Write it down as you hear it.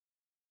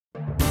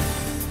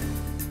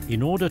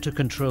In order to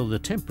control the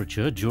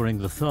temperature during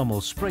the thermal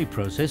spray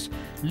process,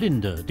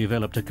 Linde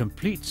developed a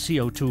complete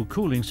CO2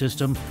 cooling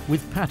system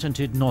with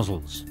patented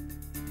nozzles.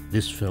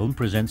 This film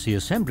presents the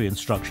assembly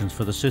instructions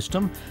for the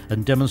system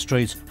and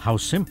demonstrates how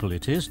simple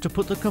it is to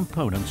put the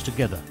components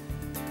together.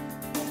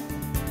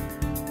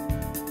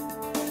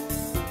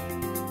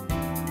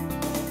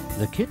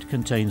 The kit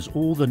contains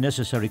all the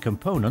necessary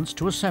components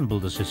to assemble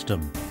the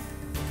system.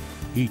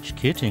 Each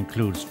kit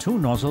includes 2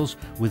 nozzles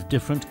with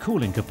different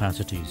cooling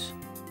capacities,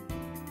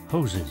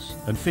 hoses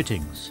and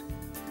fittings,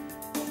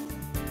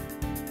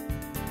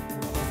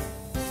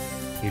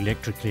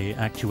 electrically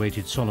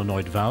actuated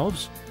solenoid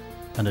valves,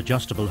 an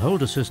adjustable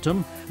holder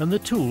system, and the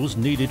tools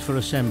needed for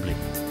assembly.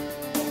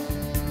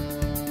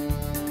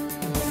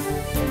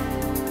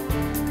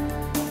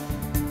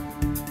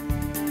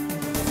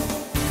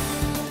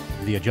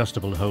 The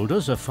adjustable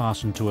holders are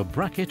fastened to a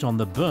bracket on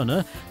the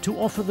burner to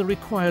offer the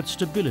required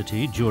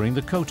stability during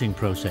the coating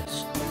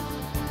process.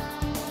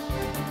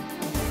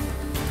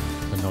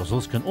 The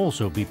nozzles can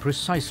also be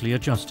precisely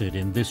adjusted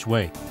in this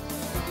way.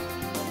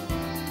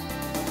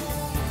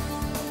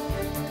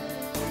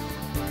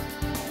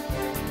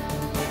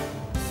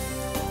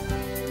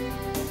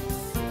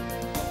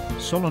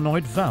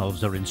 Solenoid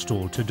valves are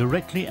installed to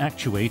directly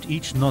actuate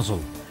each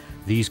nozzle.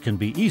 These can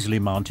be easily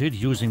mounted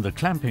using the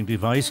clamping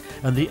device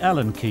and the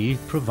Allen key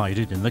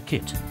provided in the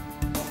kit.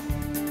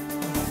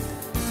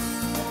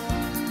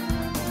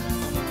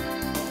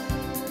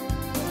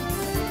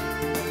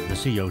 The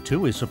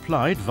CO2 is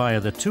supplied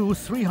via the 2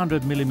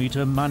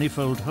 300mm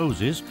manifold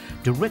hoses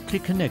directly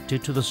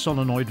connected to the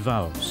solenoid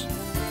valves.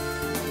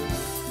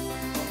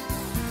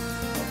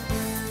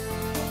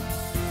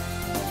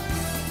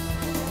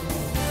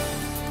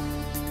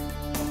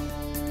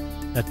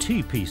 A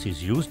T-piece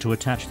is used to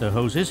attach the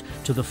hoses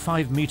to the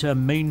 5-meter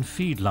main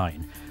feed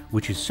line,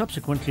 which is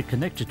subsequently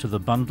connected to the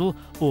bundle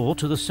or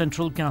to the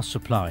central gas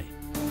supply.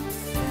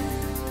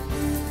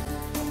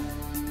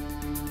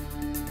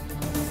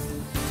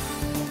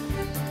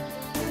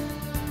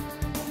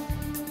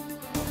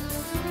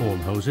 All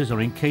hoses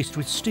are encased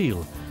with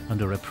steel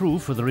and are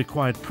approved for the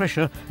required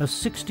pressure of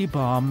 60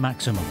 bar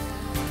maximum.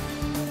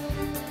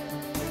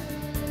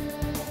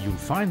 You'll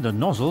find the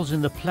nozzles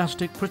in the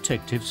plastic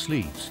protective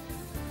sleeves.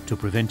 To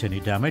prevent any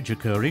damage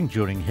occurring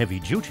during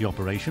heavy-duty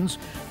operations,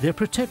 they're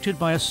protected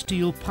by a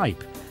steel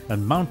pipe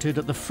and mounted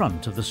at the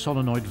front of the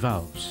solenoid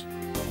valves.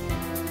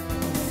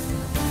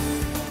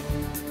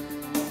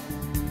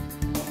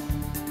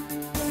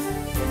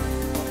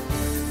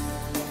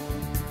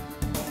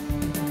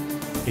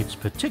 It's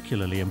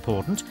particularly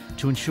important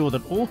to ensure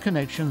that all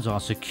connections are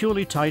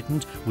securely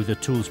tightened with the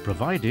tools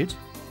provided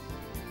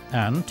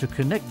and to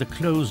connect the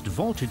closed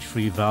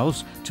voltage-free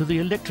valves to the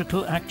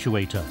electrical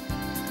actuator.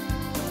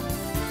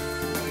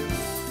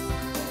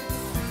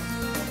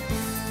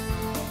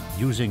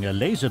 Using a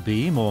laser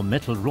beam or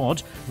metal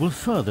rod will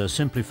further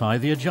simplify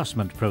the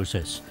adjustment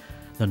process.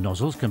 The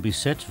nozzles can be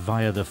set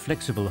via the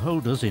flexible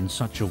holders in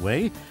such a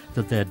way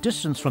that their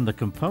distance from the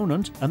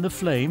component and the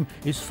flame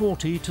is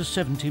 40 to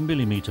 70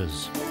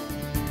 millimeters.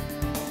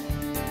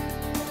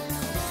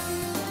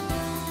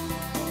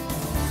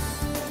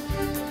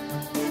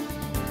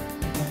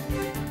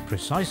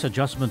 Precise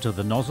adjustment of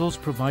the nozzles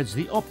provides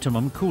the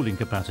optimum cooling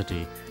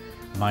capacity.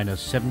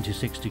 Minus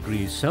 76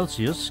 degrees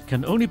Celsius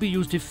can only be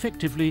used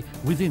effectively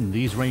within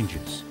these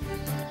ranges.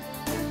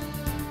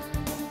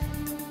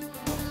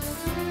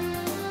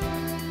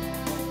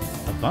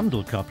 A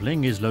bundle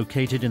coupling is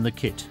located in the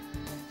kit.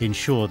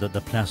 Ensure that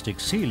the plastic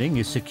sealing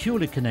is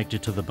securely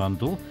connected to the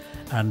bundle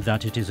and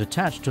that it is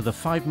attached to the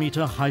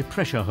 5-meter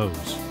high-pressure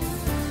hose.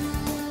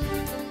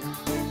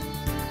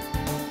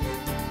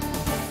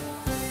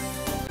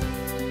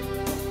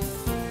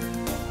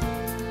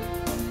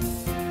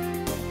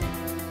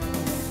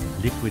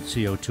 Liquid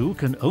CO2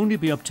 can only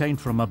be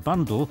obtained from a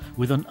bundle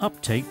with an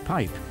uptake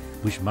pipe,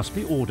 which must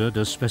be ordered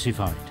as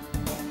specified.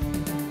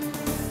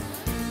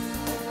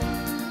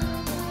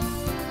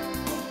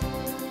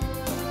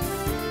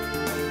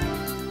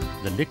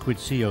 The liquid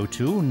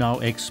CO2 now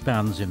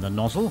expands in the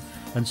nozzle,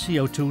 and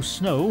CO2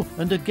 snow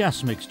and a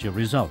gas mixture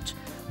result,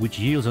 which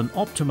yields an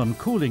optimum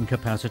cooling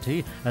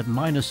capacity at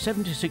minus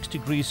 76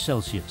 degrees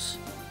Celsius.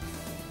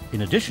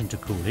 In addition to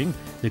cooling,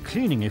 the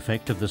cleaning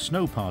effect of the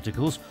snow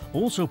particles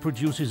also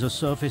produces a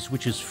surface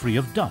which is free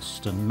of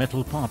dust and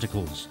metal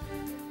particles.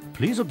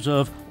 Please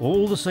observe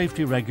all the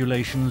safety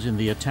regulations in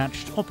the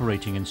attached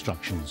operating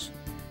instructions.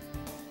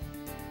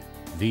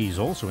 These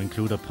also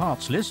include a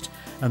parts list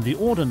and the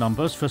order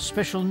numbers for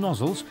special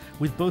nozzles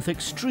with both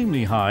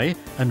extremely high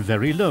and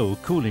very low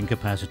cooling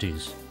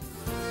capacities.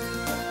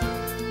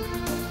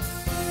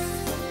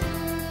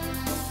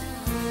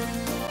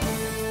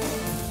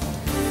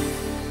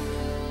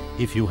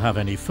 If you have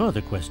any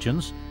further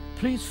questions,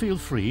 please feel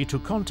free to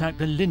contact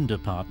the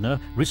Linde partner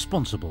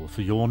responsible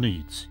for your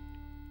needs.